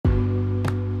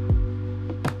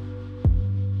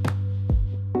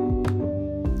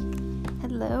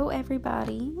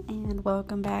everybody, and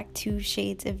welcome back to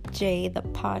Shades of J, the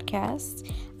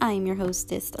podcast. I am your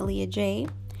hostess, Aaliyah J,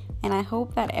 and I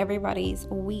hope that everybody's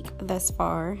week thus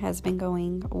far has been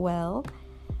going well.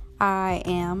 I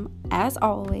am, as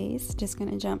always, just going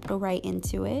to jump right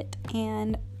into it,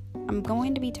 and I'm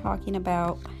going to be talking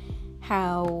about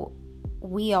how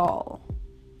we all,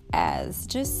 as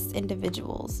just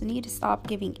individuals, need to stop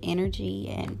giving energy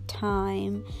and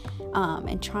time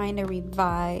and trying to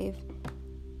revive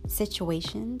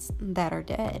situations that are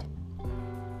dead.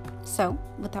 So,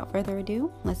 without further ado,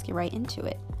 let's get right into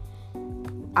it.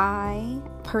 I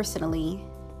personally,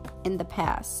 in the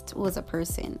past, was a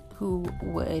person who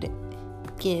would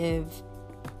give,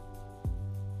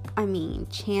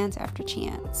 chance after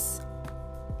chance.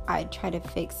 I'd try to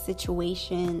fix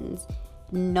situations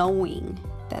knowing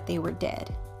that they were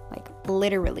dead. Like,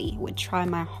 literally would try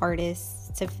my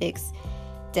hardest to fix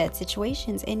dead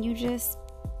situations, and you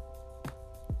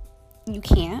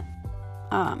can't.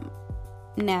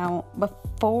 Now,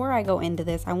 before I go into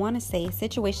this, I want to say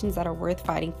situations that are worth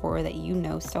fighting for, that you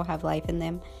know still have life in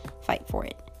them, fight for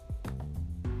it.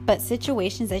 But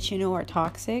situations that you know are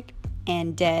toxic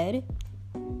and dead,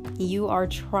 you are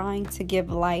trying to give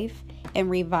life and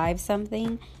revive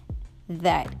something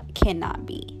that cannot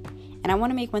be. And I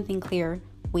want to make one thing clear.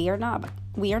 We are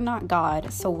not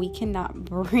God, so we cannot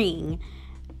bring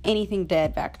anything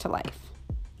dead back to life,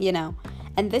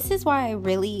 And this is why I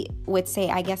really would say,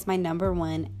 I guess my number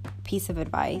one piece of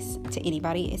advice to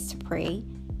anybody is to pray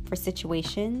for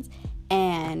situations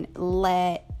and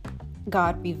let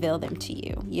God reveal them to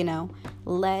you,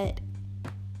 Let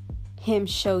Him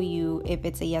show you if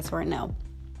it's a yes or a no.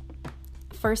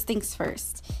 First things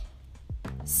first,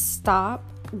 stop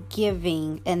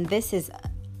giving, and this is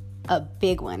a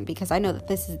big one because I know that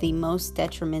this is the most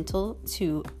detrimental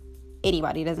to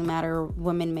anybody. It doesn't matter,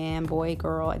 woman, man, boy,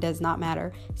 girl, it does not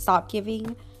matter. Stop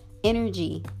giving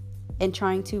energy and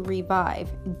trying to revive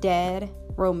dead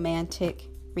romantic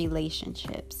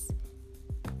relationships.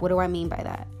 What do I mean by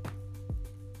that?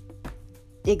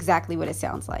 Exactly what it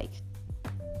sounds like.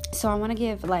 So I want to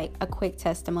give a quick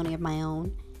testimony of my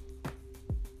own.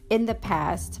 In the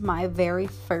past, my very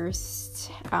first,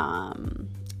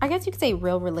 I guess you could say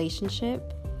real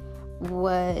relationship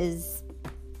was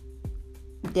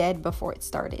dead before it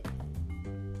started.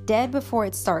 Dead before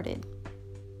it started.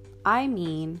 I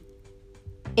mean,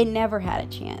 it never had a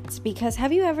chance. Because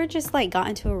have you ever just got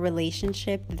into a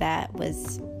relationship that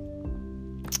was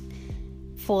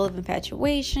full of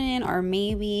infatuation, or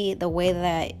maybe the way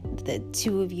that the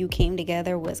two of you came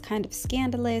together was kind of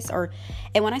scandalous?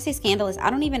 And when I say scandalous, I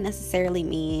don't even necessarily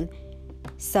mean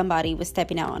somebody was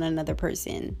stepping out on another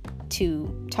person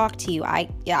to talk to you. I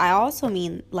also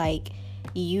mean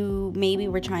you maybe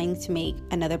were trying to make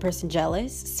another person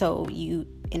jealous, so you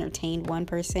entertained one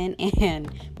person,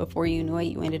 and before you knew it,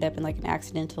 you ended up in an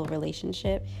accidental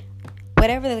relationship.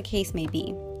 Whatever the case may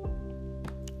be,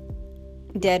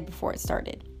 dead before it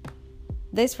started.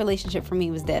 This relationship for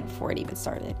me was dead before it even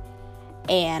started,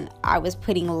 and I was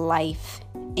putting life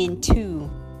into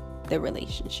the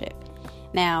relationship.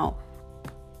 Now,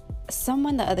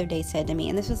 someone the other day said to me,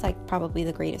 and this was probably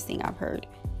the greatest thing I've heard.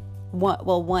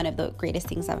 One of the greatest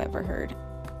things I've ever heard.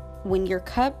 When your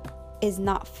cup is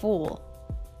not full,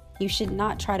 you should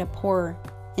not try to pour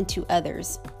into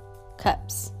others'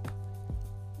 cups.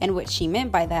 And what she meant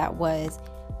by that was,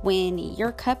 when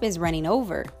your cup is running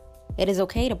over, it is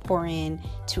okay to pour in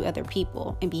to other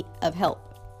people and be of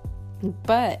help.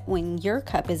 But when your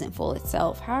cup isn't full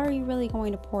itself, how are you really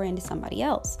going to pour into somebody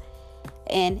else?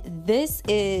 And this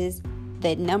is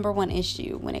the number one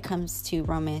issue when it comes to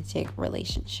romantic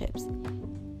relationships.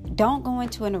 Don't go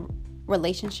into a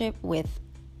relationship with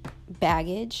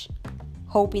baggage,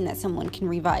 hoping that someone can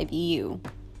revive you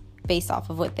based off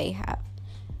of what they have.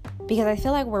 Because I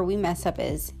feel like where we mess up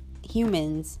as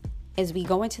humans is we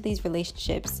go into these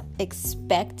relationships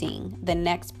expecting the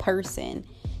next person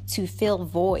to fill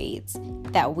voids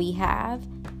that we have,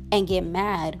 and get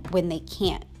mad when they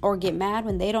can't, or get mad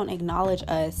when they don't acknowledge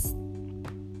us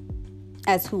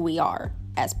as who we are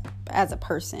as a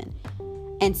person.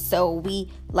 And so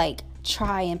we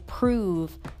try and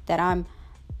prove that I'm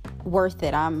worth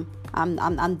it. I'm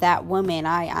that woman.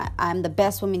 I'm the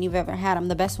best woman you've ever had. I'm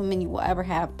the best woman you will ever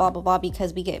have, blah blah blah,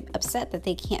 because we get upset that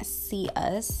they can't see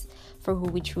us for who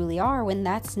we truly are, when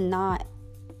that's not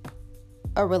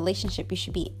a relationship you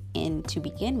should be in to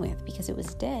begin with, because it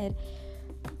was dead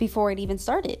before it even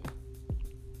started.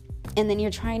 And then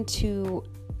you're trying to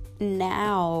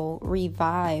now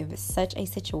revive such a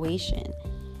situation,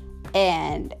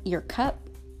 and your cup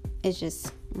is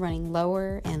just running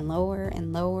lower and lower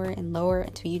and lower and lower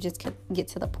until you just get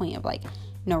to the point of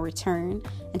no return,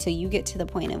 until you get to the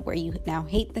point of where you now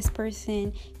hate this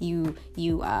person, you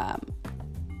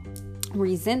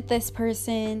resent this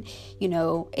person.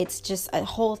 It's just a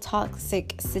whole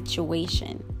toxic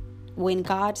situation. When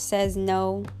God says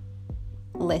no,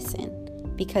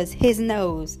 listen, because his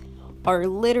no's are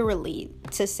literally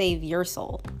to save your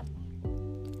soul.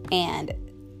 And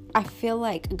I feel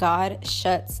like God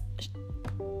shuts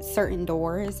certain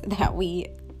doors that we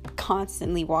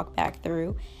constantly walk back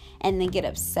through and then get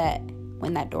upset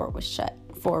when that door was shut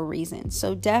for a reason.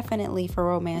 So definitely for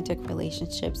romantic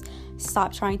relationships,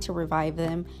 stop trying to revive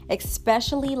them.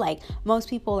 Especially, like, most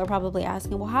people are probably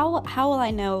asking, well, how will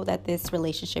I know that this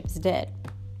relationship is dead?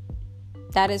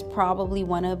 That is probably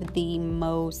one of the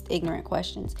most ignorant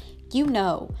questions. You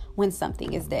know when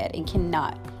something is dead and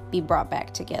cannot be brought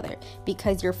back together,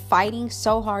 because you're fighting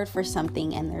so hard for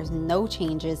something and there's no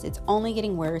changes. It's only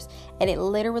getting worse, and it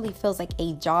literally feels like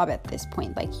a job at this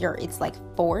point. Like it's like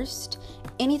forced.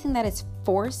 Anything that is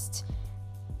forced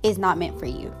is not meant for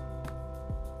you.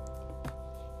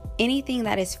 Anything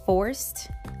that is forced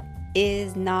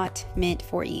is not meant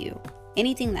for you.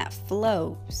 Anything that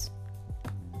flows.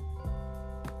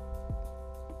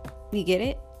 You get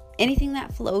it? Anything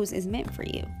that flows is meant for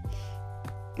you.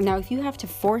 Now, if you have to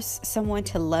force someone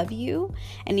to love you,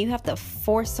 and you have to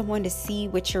force someone to see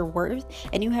what you're worth,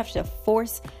 and you have to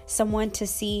force someone to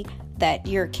see that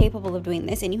you're capable of doing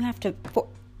this, and you have to,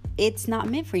 it's not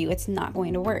meant for you. It's not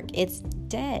going to work. It's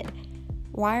dead.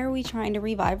 Why are we trying to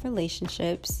revive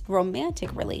relationships,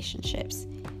 romantic relationships,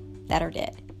 that are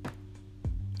dead?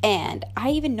 And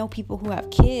I even know people who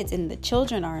have kids and the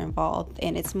children are involved,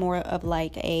 and it's more of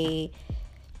like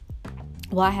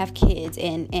I have kids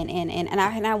and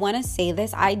I want to say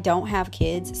this, I don't have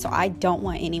kids, so I don't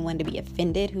want anyone to be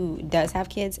offended who does have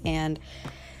kids. And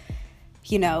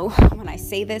when I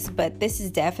say this, but this is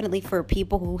definitely for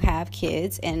people who have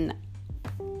kids, and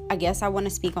I guess I want to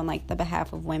speak on like the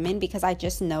behalf of women, because I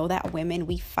just know that women,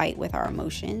 we fight with our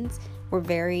emotions. We're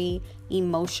very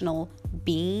emotional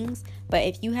beings. But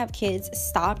if you have kids,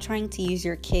 stop trying to use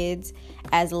your kids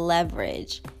as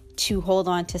leverage to hold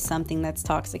on to something that's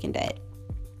toxic and dead,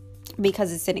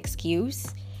 because it's an excuse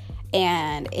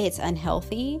and it's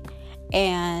unhealthy.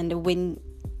 And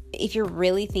if you're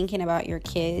really thinking about your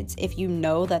kids, if you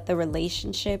know that the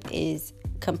relationship is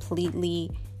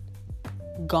completely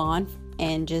gone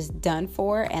and just done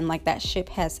for, and like that ship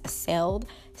has sailed,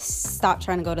 stop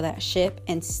trying to go to that ship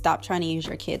and stop trying to use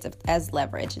your kids as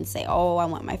leverage and say, oh, I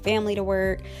want my family to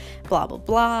work, blah, blah,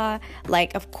 blah.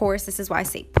 Like, of course, this is why I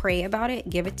say pray about it,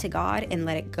 give it to God and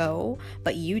let it go.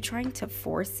 But you trying to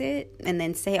force it and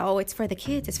then say, oh, it's for the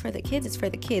kids, it's for the kids, it's for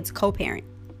the kids, co-parent.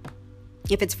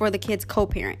 If it's for the kids,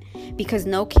 co-parent, because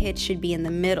no kid should be in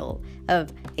the middle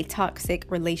of a toxic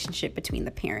relationship between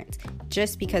the parents,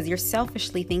 just because you're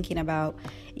selfishly thinking about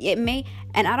it.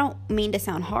 And I don't mean to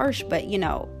sound harsh, but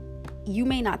you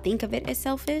may not think of it as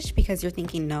selfish because you're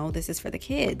thinking, no, this is for the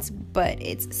kids, but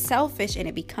it's selfish, and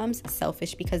it becomes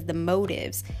selfish because the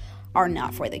motives are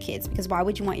not for the kids. Because why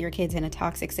would you want your kids in a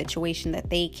toxic situation that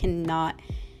they cannot,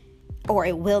 or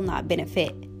it will not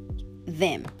benefit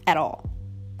them at all?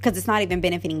 Because it's not even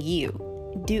benefiting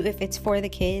you. If it's for the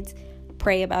kids,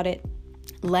 pray about it,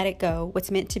 let it go. What's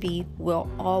meant to be will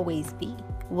always be.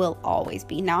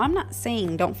 Now, I'm not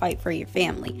saying don't fight for your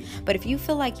family, but if you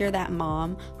feel like you're that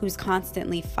mom who's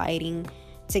constantly fighting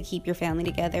to keep your family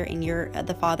together, and you're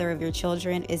the father of your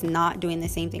children is not doing the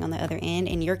same thing on the other end,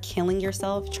 and you're killing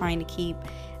yourself trying to keep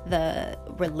the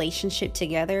relationship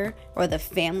together or the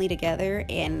family together,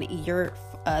 and you're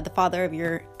the father of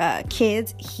your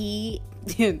kids, he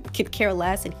could care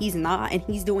less, and he's not, and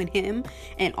he's doing him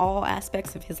in all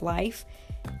aspects of his life.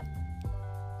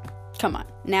 Come on.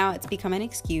 Now it's become an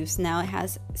excuse. Now it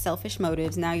has selfish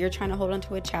motives. Now you're trying to hold on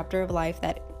to a chapter of life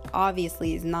that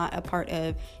obviously is not a part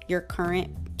of your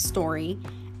current story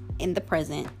in the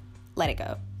present. Let it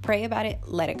go. Pray about it.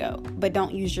 Let it go. But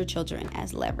don't use your children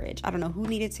as leverage. I don't know who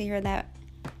needed to hear that.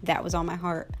 That was on my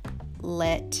heart.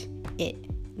 Let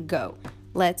it go.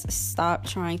 Let's stop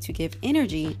trying to give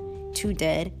energy to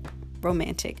dead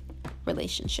romantic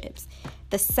relationships.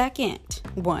 The second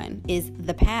one is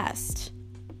the past.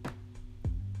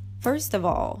 First of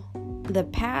all, the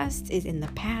past is in the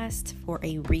past for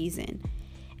a reason.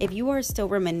 If you are still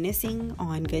reminiscing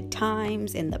on good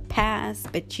times in the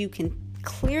past, but you can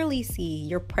clearly see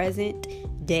your present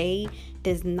day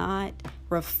does not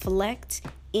reflect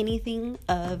anything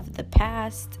of the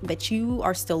past, but you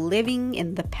are still living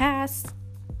in the past,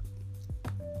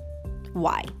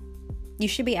 why? You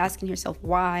should be asking yourself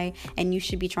why, and you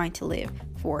should be trying to live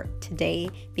for today,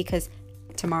 because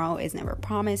tomorrow is never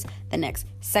promised. The next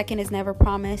second is never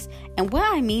promised. And what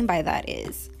I mean by that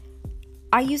is,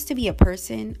 I used to be a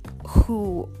person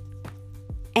who,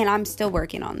 and I'm still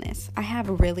working on this, I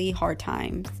have really hard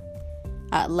times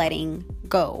letting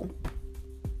go.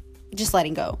 Just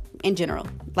letting go in general.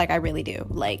 Like, I really do.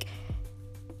 Like,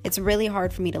 it's really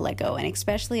hard for me to let go. And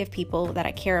especially of people that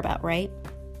I care about, right?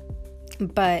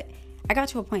 But I got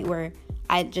to a point where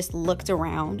I just looked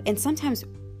around, and sometimes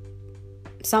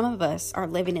some of us are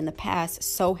living in the past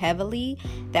so heavily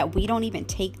that we don't even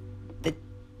take the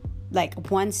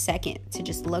 1 second to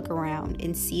just look around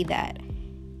and see that,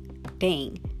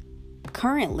 dang,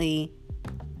 currently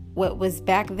what was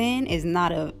back then is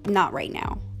not right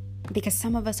now. Because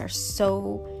some of us are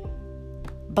so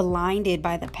blinded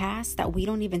by the past that we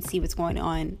don't even see what's going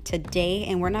on today,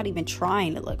 and we're not even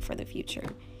trying to look for the future.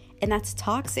 And that's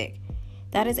toxic.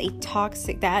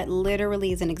 That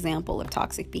literally is an example of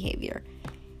toxic behavior.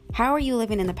 How are you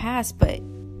living in the past, but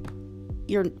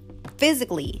you're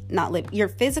physically not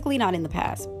in the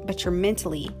past, but you're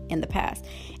mentally in the past?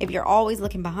 If you're always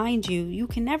looking behind you, you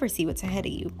can never see what's ahead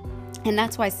of you. And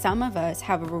that's why some of us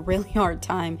have a really hard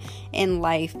time in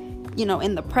life,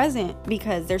 in the present,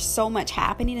 because there's so much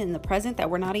happening in the present that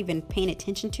we're not even paying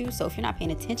attention to. So if you're not paying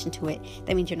attention to it,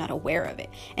 that means you're not aware of it.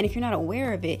 And if you're not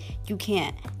aware of it, you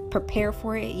can't prepare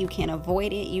for it. You can't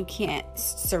avoid it. You can't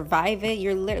survive it.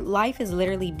 Your life is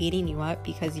literally beating you up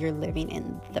because you're living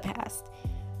in the past.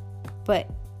 But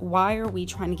why are we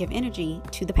trying to give energy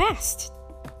to the past?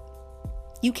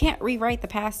 You can't rewrite the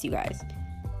past, you guys.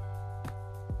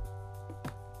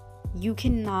 You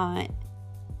cannot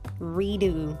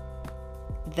redo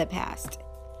the past.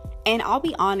 And I'll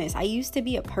be honest, I used to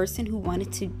be a person who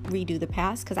wanted to redo the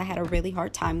past because I had a really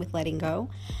hard time with letting go.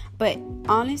 But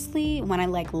honestly, when I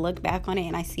look back on it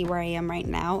and I see where I am right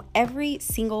now, every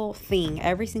single thing,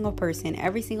 every single person,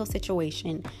 every single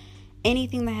situation,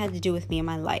 anything that had to do with me in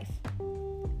my life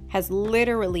has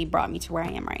literally brought me to where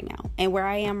I am right now. And where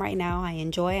I am right now, I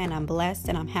enjoy and I'm blessed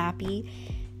and I'm happy.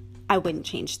 I wouldn't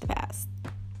change the past,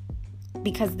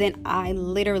 because then I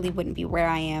literally wouldn't be where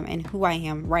I am and who I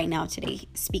am right now today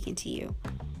speaking to you.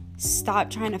 Stop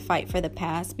trying to fight for the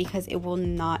past, because it will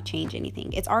not change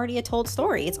anything. It's already a told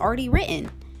story. It's already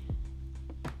written.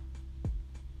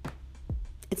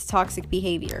 It's toxic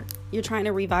behavior. You're trying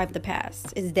to revive the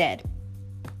past. It's dead.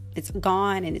 It's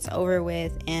gone and it's over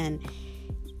with, and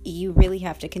you really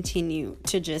have to continue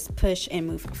to just push and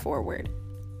move forward.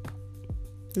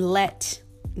 Let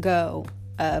go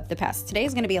of the past. Today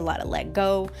is going to be a lot of let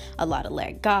go, a lot of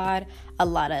let God, a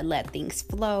lot of let things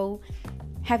flow.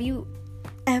 Have you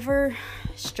ever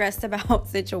stressed about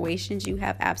situations you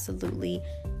have absolutely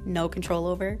no control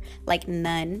over? Like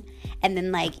none. And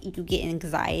then you get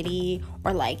anxiety,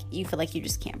 or you feel like you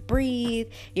just can't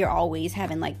breathe. You're always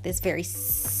having this very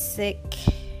sick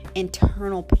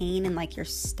internal pain in your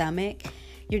stomach.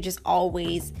 You're just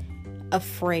always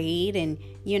afraid, and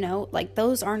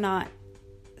those are not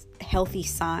healthy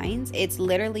signs. It's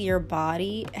literally your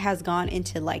body has gone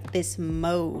into this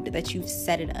mode that you've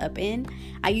set it up in.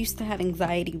 I used to have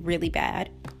anxiety really bad,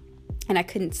 and I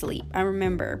couldn't sleep. I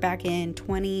remember back in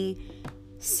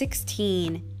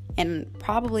 2016 and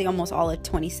probably almost all of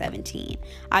 2017,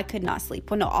 I could not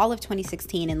sleep. Well, no, all of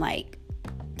 2016 and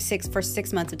 6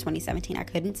 months of 2017, I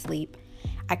couldn't sleep.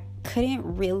 I couldn't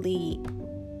really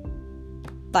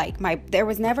there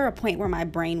was never a point where my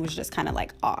brain was just kind of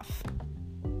off.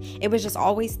 It was just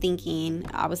always thinking.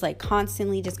 I was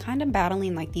constantly just kind of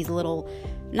battling these little,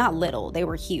 not little, they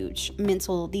were huge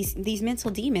these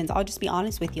mental demons. I'll just be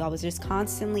honest with you. I was just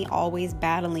constantly always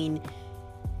battling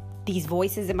these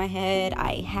voices in my head.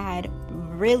 I had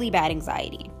really bad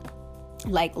anxiety,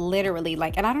 literally,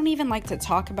 and I don't even like to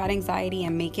talk about anxiety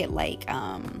and make it a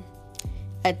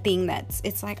thing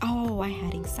it's oh, I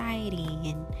had anxiety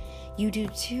and you do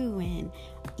too, and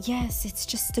yes, it's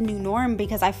just a new norm,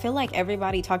 because I feel like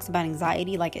everybody talks about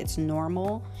anxiety like it's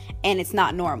normal, and it's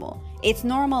not normal. It's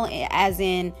normal as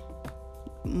in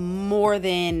more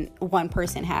than one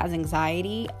person has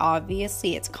anxiety.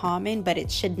 Obviously, it's common, but it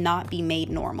should not be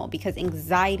made normal, because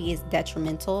anxiety is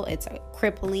detrimental. It's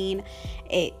crippling.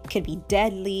 It could be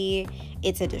deadly.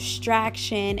 It's a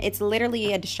distraction. It's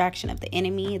literally a distraction of the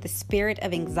enemy. The spirit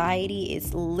of anxiety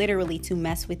is literally to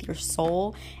mess with your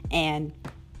soul and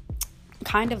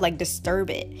kind of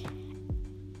disturb it.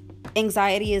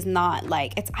 Anxiety is not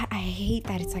I hate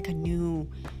that it's a new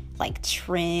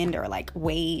trend or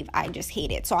wave. I just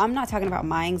hate it. So I'm not talking about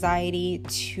my anxiety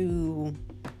to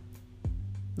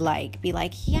be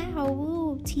yeah,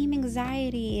 woo, team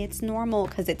anxiety, it's normal,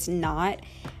 because it's not.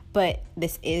 But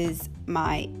this is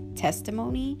my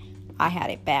testimony. I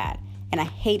had it bad, And I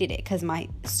hated it because my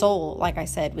soul, like I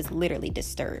said, was literally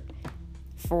disturbed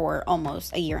for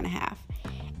almost a year and a half.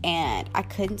 And I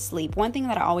couldn't sleep. One thing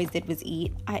that I always did was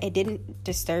eat. It didn't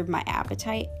disturb my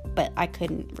appetite, but I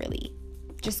couldn't really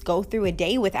just go through a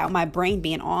day without my brain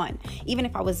being on. Even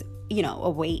if I was,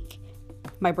 awake,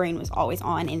 my brain was always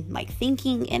on and like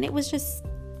thinking. And it was just,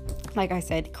 like I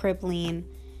said, crippling.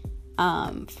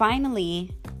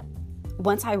 Finally,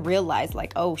 once I realized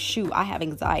like, oh shoot, I have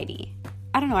anxiety.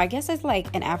 I don't know. I guess as like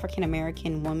an African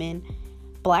American woman,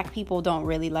 Black people don't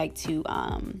really like to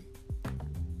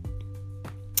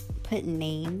put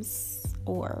names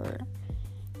or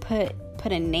put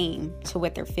a name to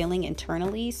what they're feeling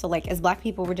internally. So like as Black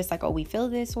people, we're just like, oh, we feel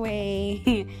this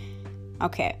way.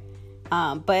 Okay.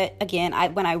 But again,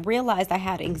 when I realized I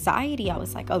had anxiety, I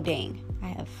was like, oh dang,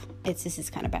 this is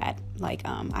kind of bad. Like,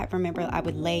 I remember I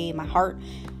would my heart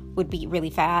would beat really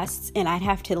fast and I'd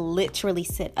have to literally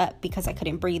sit up because I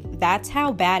couldn't breathe. That's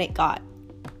how bad it got,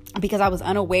 because I was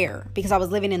unaware, because I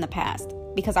was living in the past,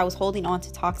 because I was holding on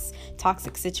to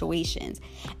toxic situations.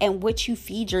 And what you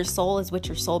feed your soul is what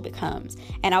your soul becomes.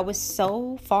 And I was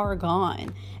so far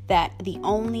gone that the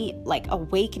only like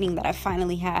awakening that I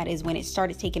finally had is when it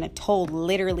started taking a toll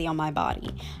literally on my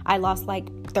body. I lost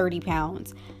like 30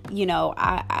 pounds.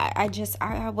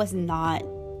 I was not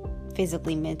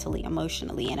physically, mentally,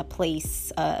 emotionally in a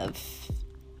place of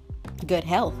good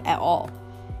health at all.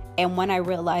 And when I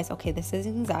realized, okay, this is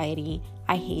anxiety,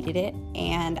 I hated it.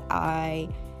 And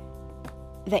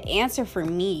the answer for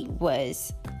me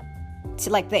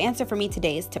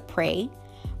today is to pray.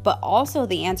 But also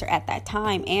the answer at that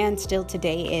time and still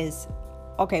today is,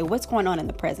 okay, what's going on in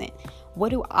the present? What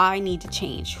do I need to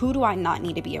change? Who do I not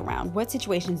need to be around? What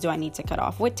situations do I need to cut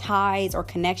off? What ties or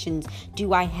connections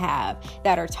do I have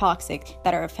that are toxic,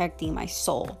 that are affecting my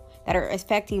soul, that are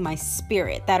affecting my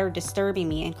spirit, that are disturbing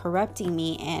me and corrupting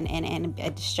me and a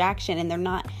distraction, and they're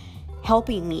not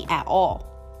helping me at all?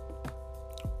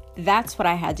 That's what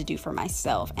I had to do for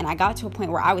myself. And I got to a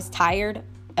point where I was tired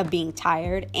of being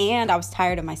tired, and I was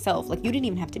tired of myself. Like, you didn't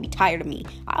even have to be tired of me.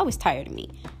 I was tired of me.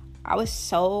 I was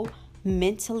so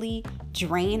mentally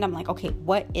drained. I'm like, okay,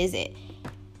 what is it?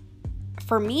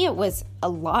 For me, it was a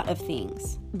lot of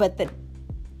things, but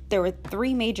there were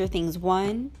three major things.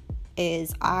 One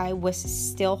is I was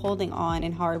still holding on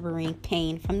and harboring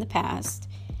pain from the past.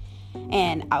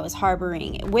 And I was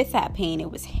harboring, with that pain, it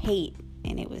was hate,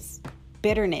 and it was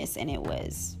bitterness, and it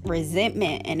was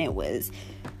resentment, and it was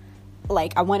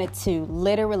like I wanted to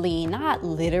not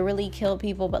literally kill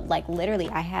people, but like literally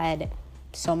I had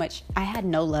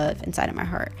no love inside of my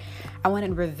heart. I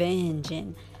wanted revenge,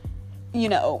 and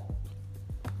I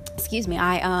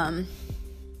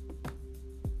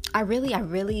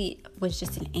really was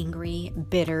just an angry,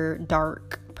 bitter,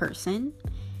 dark person.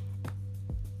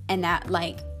 And that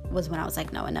was when I was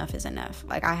like, no, enough is enough.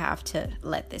 Like, I have to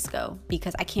let this go,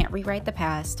 because I can't rewrite the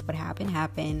past. What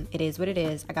happened. It is what it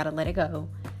is. I gotta let it go.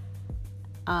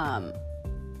 I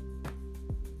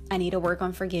need to work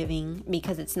on forgiving,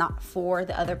 because it's not for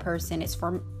the other person. It's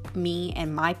for me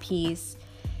and my peace.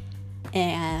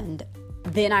 And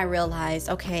then I realized,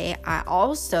 okay, I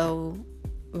also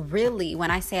really, when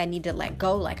I say I need to let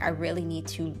go, like I really need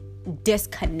to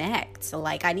disconnect. So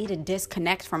like I need to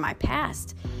disconnect from my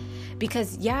past,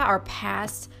 because yeah, our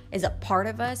past is a part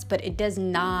of us, but it does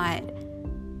not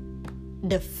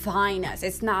define us.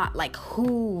 It's not like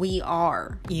who we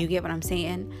are. You get what I'm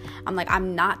saying?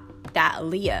 I'm not that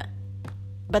Leah.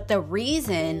 But the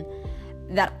reason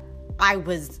that I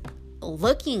was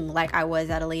looking like I was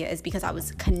that Leah is because I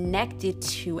was connected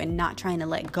to and not trying to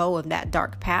let go of that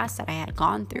dark past that I had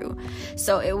gone through.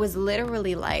 So it was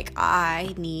literally like,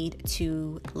 I need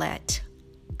to let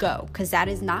go, because that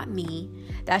is not me.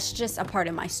 That's just a part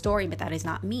of my story, but that is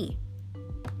not me.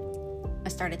 I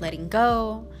started letting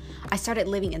go. I started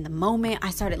living in the moment.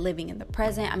 I started living in the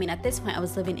present. I mean, at this point, I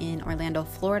was living in Orlando,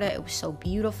 Florida. It was so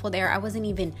beautiful there. I was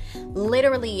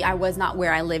not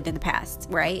where I lived in the past,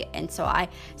 right? And so I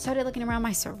started looking around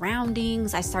my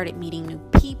surroundings. I started meeting new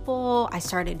people. I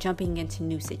started jumping into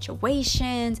new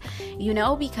situations,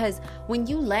 because when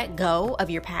you let go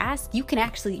of your past, you can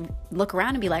actually look around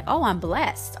and be like, oh, I'm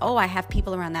blessed. Oh, I have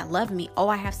people around that love me. Oh,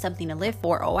 I have something to live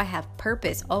for. Oh, I have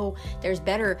purpose. Oh, there's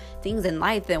better things in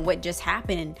life than what just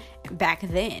happened back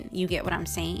then. You get what I'm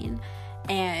saying?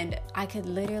 And I could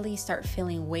literally start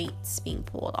feeling weights being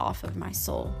pulled off of my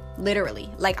soul.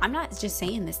 Literally. Like, I'm not just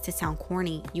saying this to sound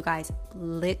corny, you guys.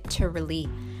 Literally,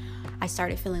 I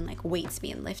started feeling like weights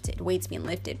being lifted,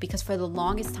 because for the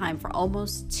longest time, for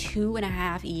almost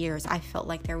 2.5 years, I felt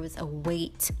like there was a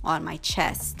weight on my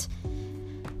chest.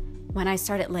 when I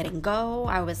started letting go,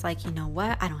 I was like, you know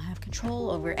what? I don't have control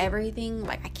over everything.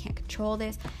 Like, I can't control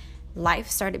this. Life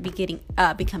started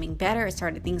becoming better.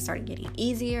 Things started getting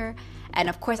easier. And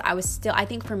of course, I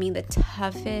think for me, the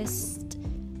toughest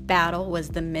battle was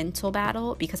the mental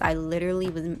battle, because I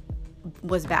literally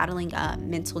was battling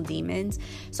mental demons.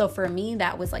 So for me,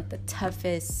 that was like the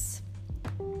toughest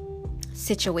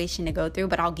situation to go through.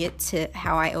 But I'll get to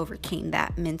how I overcame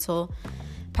that mental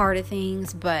part of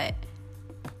things. But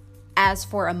as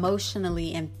for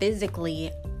emotionally and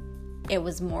physically, it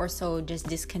was more so just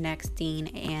disconnecting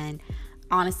and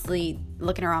honestly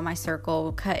looking around my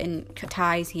circle, cutting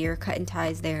ties here, cutting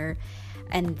ties there.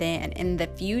 And then in the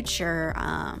future,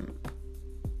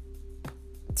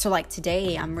 so like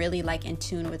today, I'm really like in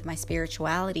tune with my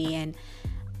spirituality, and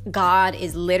God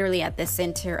is literally at the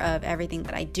center of everything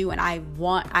that I do. And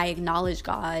I acknowledge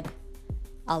God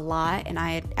a lot, and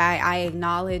I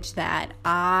acknowledge that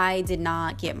I did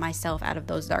not get myself out of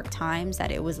those dark times,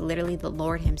 that it was literally the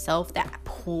Lord himself that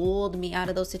pulled me out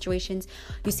of those situations.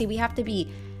 You see, we have to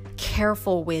be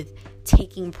careful with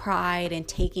taking pride and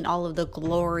taking all of the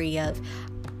glory of,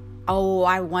 oh,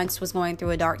 I once was going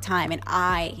through a dark time and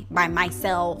I by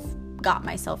myself got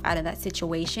myself out of that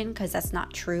situation, because that's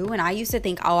not true. And I used to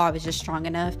think, oh, I was just strong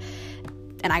enough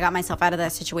and I got myself out of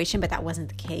that situation, but that wasn't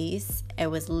the case. It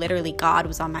was literally God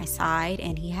was on my side,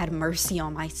 and he had mercy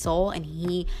on my soul, and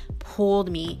he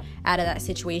pulled me out of that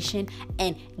situation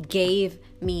and gave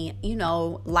me,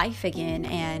 life again,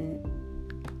 and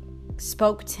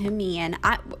spoke to me. And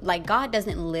God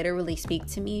doesn't literally speak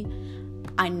to me.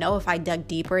 I know if I dug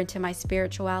deeper into my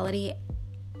spirituality,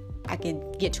 I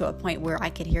could get to a point where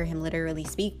I could hear him literally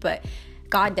speak. But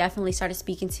God definitely started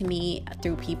speaking to me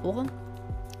through people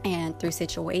and through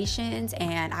situations,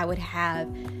 and I would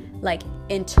have like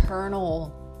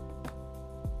internal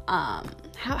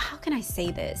how can I say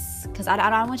this, because I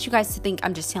don't want you guys to think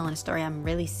I'm just telling a story. I'm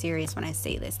really serious when I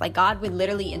say this. Like, God would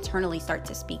literally internally start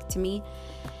to speak to me,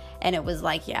 and it was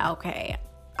like, yeah, okay,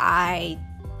 I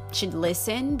should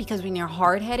listen, because when you're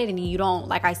hard-headed and you don't,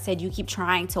 like I said, you keep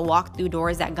trying to walk through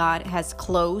doors that God has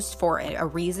closed for a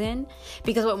reason.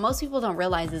 Because what most people don't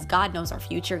realize is God knows our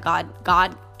future.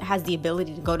 God has the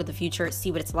ability to go to the future,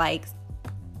 see what it's like,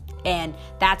 and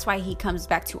that's why he comes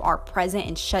back to our present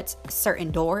and shuts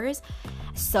certain doors.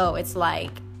 So it's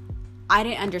like, I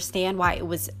didn't understand why it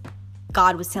was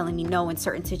God was telling me no in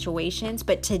certain situations,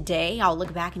 but today I'll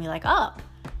look back and be like, oh,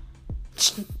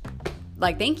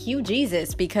 like, thank you,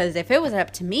 Jesus, because if it was up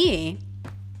to me,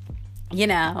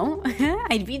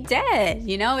 I'd be dead,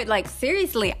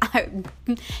 seriously,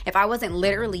 if I wasn't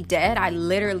literally dead, I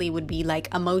literally would be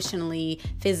like emotionally,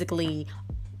 physically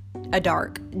a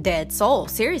dark, dead soul.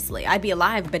 Seriously, I'd be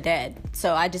alive but dead.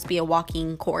 So I'd just be a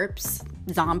walking corpse,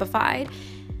 zombified,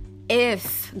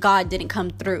 if God didn't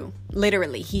come through.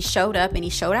 Literally, he showed up and he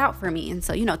showed out for me. And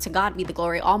so, to God be the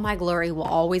glory. All my glory will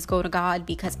always go to God,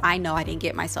 because I know I didn't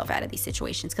get myself out of these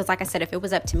situations. Because like I said, if it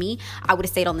was up to me, I would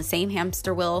have stayed on the same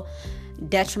hamster wheel,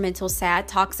 detrimental, sad,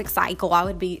 toxic cycle. I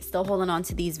would be still holding on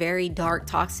to these very dark,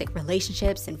 toxic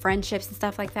relationships and friendships and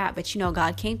stuff like that. But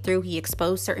God came through. He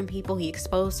exposed certain people. He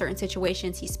exposed certain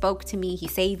situations. He spoke to me. He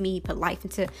saved me. He put life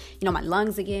into, my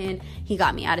lungs again. He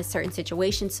got me out of certain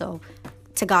situations. So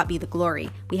to God be the glory.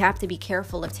 We have to be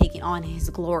careful of taking on his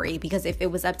glory, because if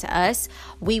it was up to us,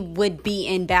 we would be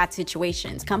in bad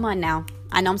situations. Come on now.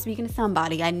 I know I'm speaking to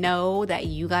somebody. I know that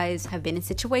you guys have been in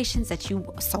situations that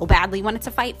you so badly wanted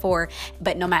to fight for,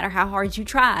 but no matter how hard you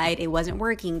tried, it wasn't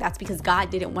working. That's because God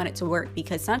didn't want it to work,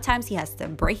 because sometimes he has to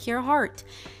break your heart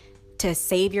to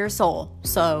save your soul.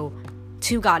 So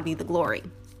to God be the glory.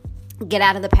 Get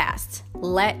out of the past.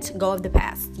 Let go of the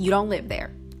past. You don't live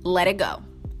there. Let it go.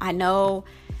 I know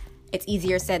it's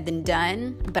easier said than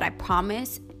done, but I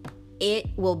promise it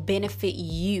will benefit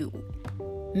you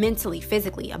mentally,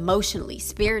 physically, emotionally,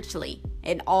 spiritually,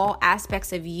 in all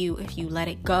aspects of you. If you let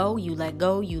it go, you let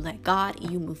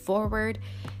God, you move forward.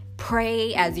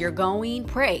 Pray as you're going.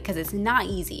 Pray, because it's not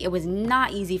easy. It was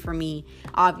not easy for me,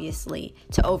 obviously,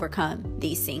 to overcome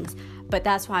these things. But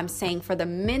that's why I'm saying, for the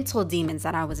mental demons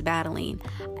that I was battling,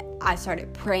 I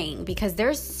started praying, because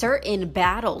there's certain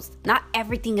battles. Not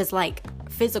everything is like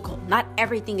physical. Not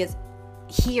everything is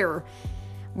here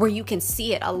where you can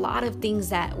see it. A lot of things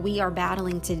that we are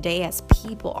battling today as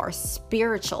people are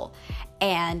spiritual.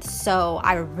 And so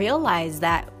I realized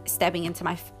that stepping into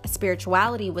my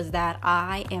spirituality was that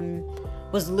I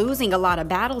was losing a lot of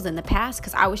battles in the past,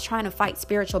 because I was trying to fight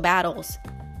spiritual battles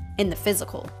in the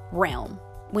physical realm,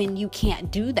 when you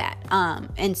can't do that.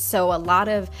 And so a lot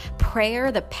of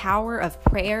prayer, the power of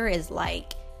prayer is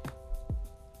like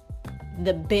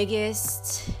the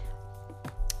biggest,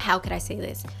 how could I say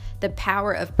this? The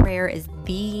power of prayer is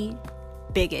the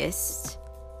biggest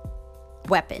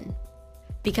weapon,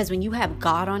 because when you have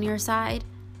God on your side,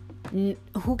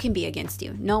 who can be against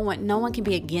you? No one can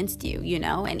be against you,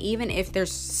 and even if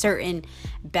there's certain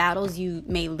battles you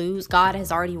may lose, God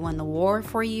has already won the war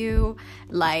for you.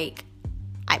 Like,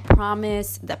 I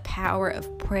promise, the power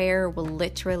of prayer will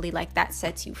literally, like, that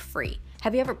sets you free.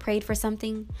 Have you ever prayed for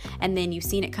something and then you've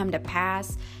seen it come to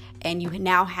pass and you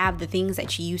now have the things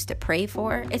that you used to pray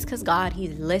for? It's because God,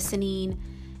 he's listening.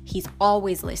 He's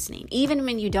always listening. Even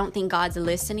when you don't think God's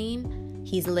listening,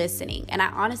 he's listening. And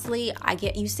I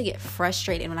used to get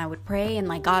frustrated when I would pray and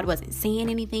like God wasn't saying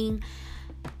anything.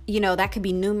 That could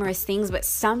be numerous things, but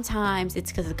sometimes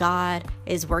it's because God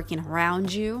is working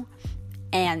around you.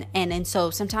 And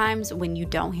so sometimes when you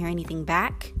don't hear anything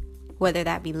back, whether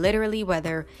that be literally,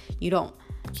 whether you don't,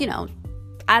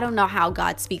 I don't know how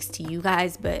God speaks to you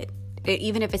guys, but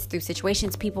even if it's through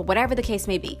situations, people, whatever the case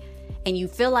may be, and you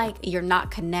feel like you're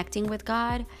not connecting with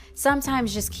God,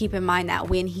 sometimes just keep in mind that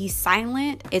when he's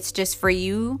silent, it's just for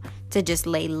you to just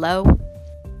lay low,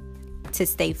 to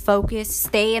stay focused,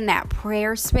 stay in that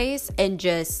prayer space, and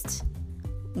just,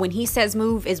 when he says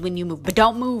move is when you move. But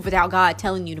don't move without God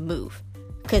telling you to move,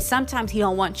 because sometimes he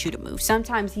don't want you to move.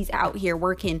 Sometimes he's out here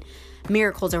working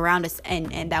miracles around us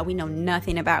and that we know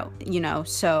nothing about,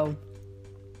 so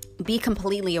be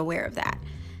completely aware of that.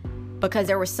 Because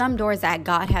there were some doors that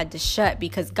God had to shut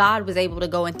because God was able to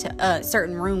go into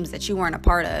certain rooms that you weren't a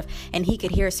part of, and he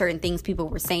could hear certain things people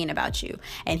were saying about you,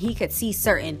 and he could see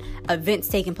certain events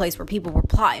taking place where people were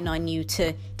plotting on you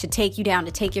to take you down,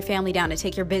 to take your family down, to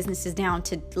take your businesses down,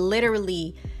 to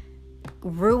literally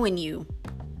ruin you.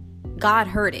 God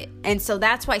heard it. And so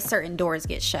that's why certain doors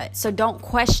get shut. So don't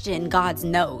question God's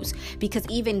no's, because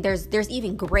even there's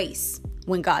even grace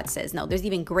when God says no. There's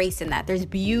even grace in that. There's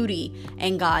beauty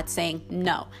in God saying,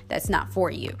 no, that's not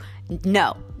for you.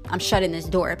 No, I'm shutting this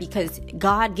door, because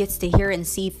God gets to hear and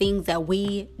see things that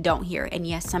we don't hear. And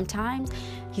yes, sometimes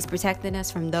he's protecting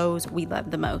us from those we love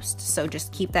the most. So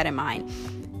just keep that in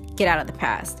mind. Get out of the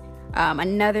past.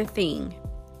 Another thing,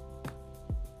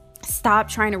 stop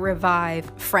trying to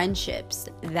revive friendships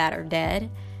that are dead.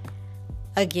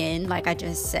 Again, like I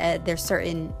just said, there's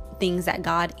certain things that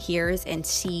God hears and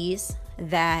sees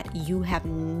that you have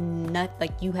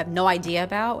no idea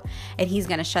about, and he's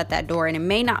going to shut that door. And it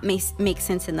may not make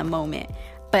sense in the moment,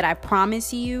 but I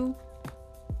promise you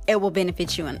it will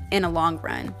benefit you in a long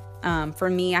run. For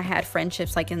me, I had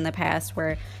friendships like in the past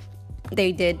where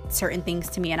they did certain things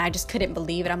to me and I just couldn't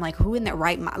believe it. I'm like, who in their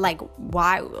right mind? Like,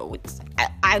 why?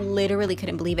 I literally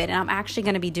couldn't believe it. And I'm actually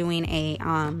going to be doing a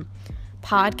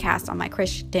podcast on my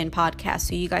Christian podcast,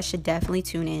 so you guys should definitely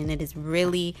tune in. It is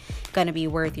really going to be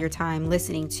worth your time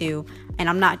listening to. And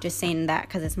I'm not just saying that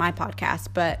because it's my podcast,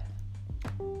 but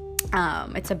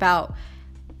it's about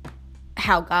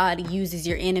how God uses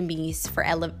your enemies for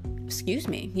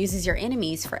uses your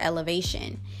enemies for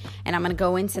elevation. And I'm going to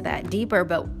go into that deeper,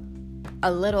 but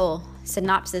a little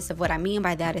synopsis of what I mean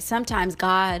by that is sometimes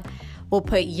God will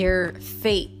put your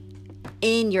fate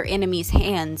in your enemy's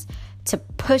hands to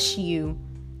push you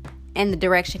in the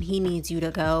direction he needs you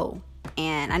to go.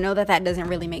 And I know that doesn't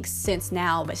really make sense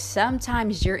now, but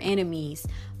sometimes your enemies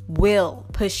will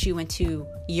push you into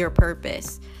your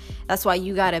purpose. That's why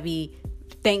you got to be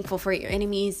thankful for your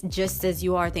enemies just as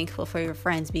you are thankful for your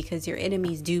friends, because your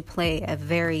enemies do play a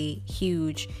very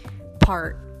huge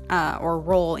part or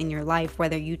role in your life,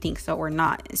 whether you think so or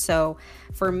not. So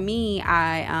for me,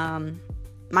 my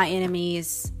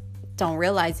enemies don't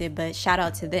realize it, but shout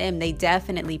out to them. They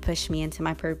definitely pushed me into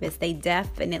my purpose. They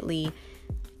definitely,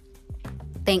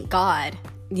 thank God,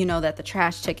 that the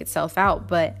trash took itself out,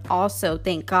 but also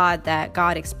thank God that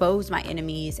God exposed my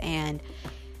enemies and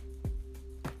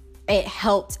it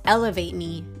helped elevate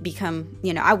me become,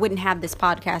 I wouldn't have this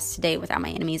podcast today without my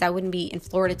enemies. I wouldn't be in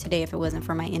Florida today if it wasn't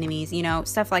for my enemies,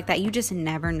 stuff like that. You just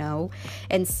never know.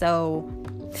 And so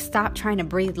stop trying to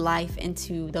breathe life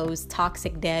into those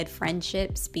toxic, dead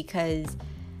friendships, because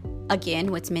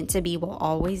again, what's meant to be will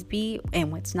always be,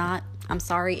 and what's not, I'm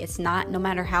sorry, it's not. No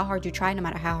matter how hard you try, no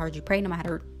matter how hard you pray, no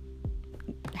matter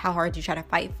how hard you try to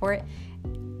fight for it,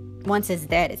 once it's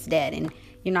dead, it's dead. And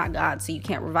you're not God, so you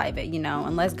can't revive it,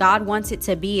 Unless God wants it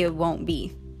to be, it won't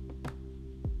be.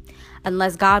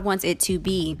 Unless God wants it to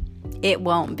be, it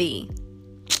won't be.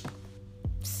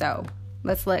 So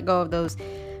let's let go of those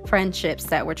friendships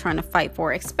that we're trying to fight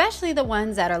for, especially the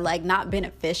ones that are like not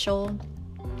beneficial.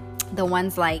 The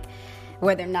ones like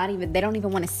where they don't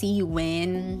even want to see you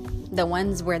win. The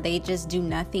ones where they just do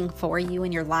nothing for you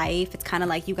in your life. It's kind of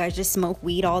like you guys just smoke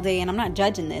weed all day. And I'm not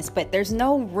judging this, but there's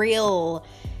no real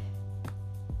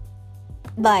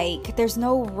like, there's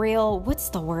no real, what's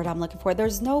the word I'm looking for?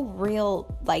 There's no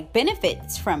real, like,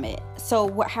 benefits from it.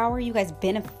 So how are you guys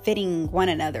benefiting one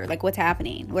another? Like, what's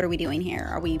happening? What are we doing here?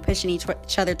 Are we pushing each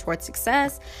other towards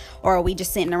success? Or are we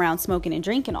just sitting around smoking and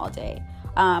drinking all day?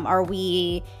 Are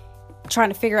we trying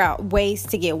to figure out ways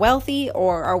to get wealthy?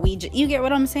 Or are we, you get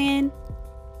what I'm saying?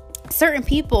 Certain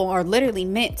people are literally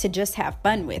meant to just have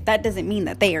fun with. That doesn't mean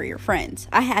that they are your friends.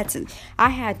 I had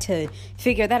to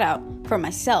figure that out for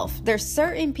myself. There's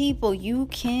certain people you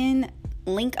can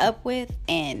link up with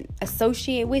and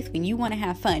associate with when you want to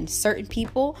have fun. Certain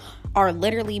people are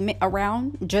literally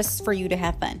around just for you to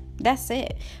have fun. That's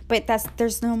it. But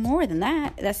there's no more than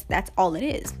that. That's all it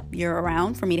is. You're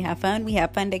around for me to have fun. We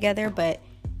have fun together, but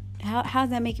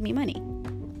how's that making me money?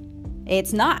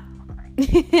 It's not.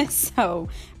 So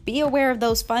be aware of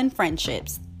those fun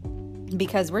friendships,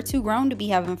 because we're too grown to be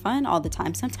having fun all the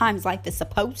time. Sometimes life is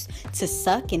supposed to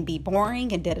suck and be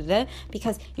boring and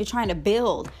because you're trying to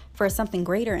build for something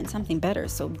greater and something better.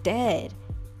 So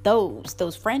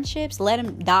those friendships, let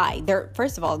them die.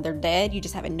 First of all, they're dead. You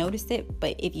just haven't noticed it.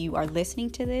 But if you are listening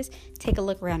to this, take a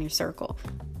look around your circle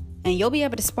and you'll be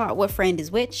able to spot what friend is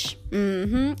which.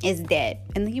 Is dead.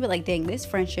 And then you'll be like, dang, this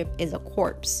friendship is a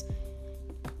corpse.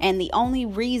 And the only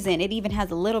reason it even has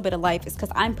a little bit of life is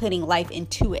because I'm putting life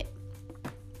into it.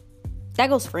 That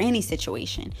goes for any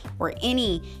situation or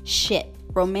any shit.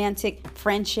 Romantic,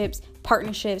 friendships,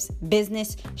 partnerships,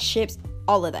 business, ships,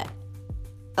 all of that.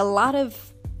 A lot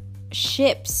of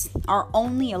ships are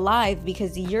only alive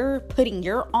because you're putting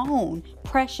your own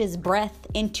precious breath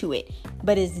into it.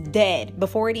 But it's dead.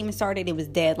 Before it even started, it was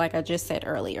dead, like I just said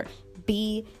earlier.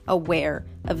 Be aware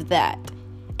of that.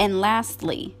 And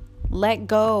lastly, let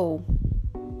go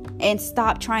and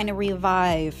stop trying to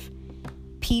revive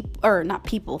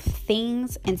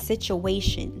things and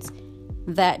situations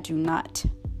that do not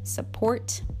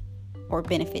support or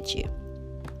benefit you.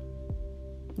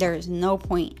 There is no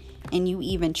point in you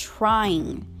even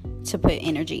trying to put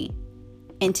energy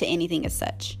into anything as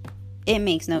such. It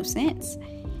makes no sense.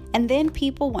 And then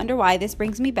people wonder why. This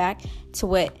brings me back to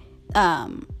what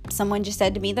someone just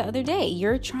said to me the other day.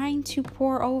 You're trying to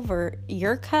pour over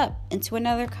your cup into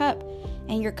another cup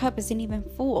and your cup isn't even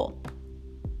full.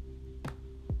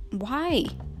 Why?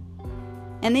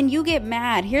 And then you get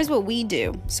mad. Here's what we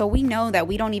do. So we know that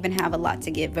we don't even have a lot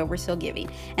to give, but we're still giving.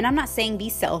 And I'm not saying be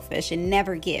selfish and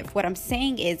never give. What I'm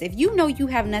saying is, if you know you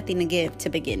have nothing to give to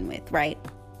begin with, right?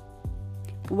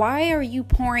 Why are you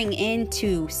pouring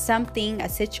into something, a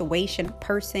situation, a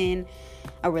person,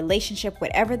 a relationship,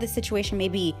 whatever the situation may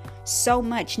be, so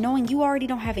much knowing you already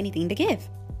don't have anything to give?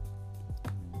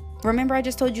 Remember, I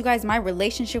just told you guys my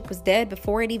relationship was dead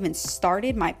before it even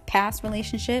started. My past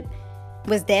relationship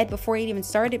was dead before it even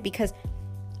started because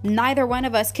neither one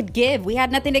of us could give. We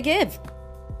had nothing to give.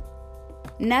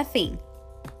 Nothing.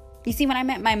 You see, when I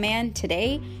met my man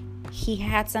today, he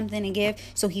had something to give,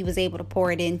 so he was able to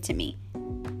pour it into me.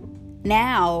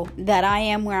 Now that I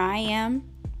am where I am,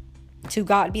 to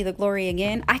God be the glory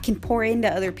again, I can pour into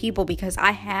other people because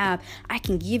I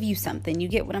can give you something. You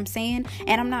get what I'm saying?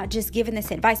 And I'm not just giving this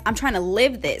advice. I'm trying to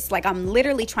live this. Like, I'm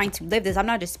literally trying to live this. I'm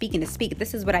not just speaking to speak.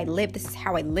 This is what I live. This is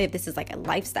how I live. This is like a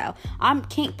lifestyle. I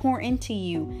can't pour into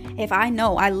you if I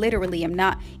know I literally am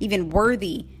not even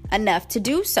worthy enough to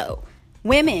do so.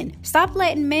 Women, stop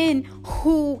letting men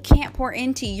who can't pour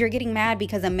into you. You're getting mad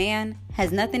because a man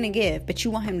has nothing to give, but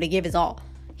you want him to give his all.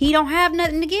 He don't have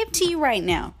nothing to give to you right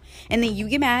now. And then you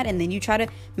get mad and then you try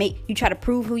to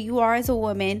prove who you are as a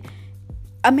woman.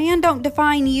 A man don't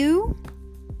define you.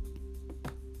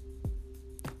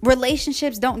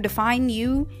 Relationships don't define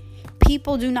you.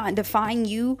 People do not define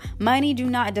you. Money do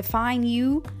not define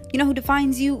you. You know who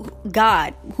defines you?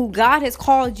 God. Who God has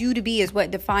called you to be is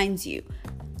what defines you.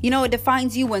 You know, it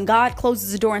defines you when God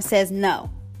closes the door and says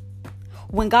no.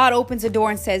 When God opens the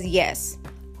door and says yes.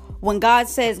 When God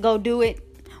says go do it.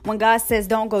 When God says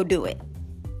don't go do it.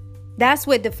 That's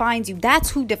what defines you. That's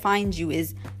who defines you,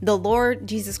 is the Lord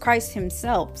Jesus Christ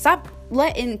himself. Stop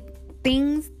letting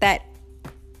things that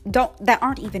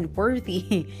aren't even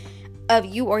worthy of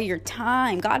you or your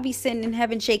time. God be sitting in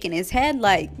heaven shaking his head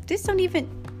like, this don't even,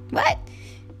 what?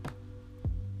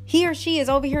 He or she is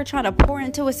over here trying to pour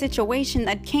into a situation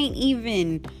that can't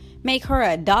even make her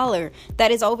 $1,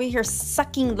 that is over here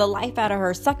sucking the life out of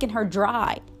her, sucking her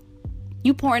dry.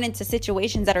 You pouring into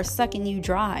situations that are sucking you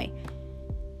dry.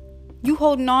 You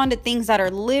holding on to things that are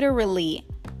literally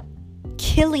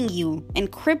killing you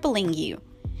and crippling you.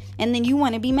 And then you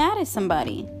want to be mad at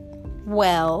somebody.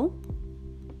 Well,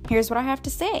 here's what I have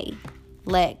to say.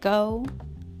 Let go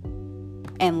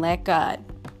and let God.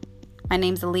 My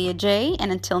name's Aaliyah J.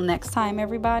 And until next time,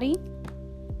 everybody,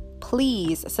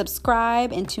 please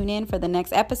subscribe and tune in for the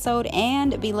next episode,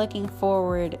 and be looking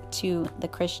forward to the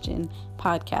Christian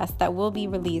podcast that will be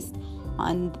released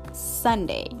on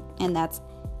Sunday, and that's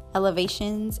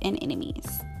Elevations and Enemies.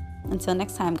 Until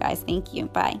next time, guys, thank you.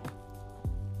 Bye.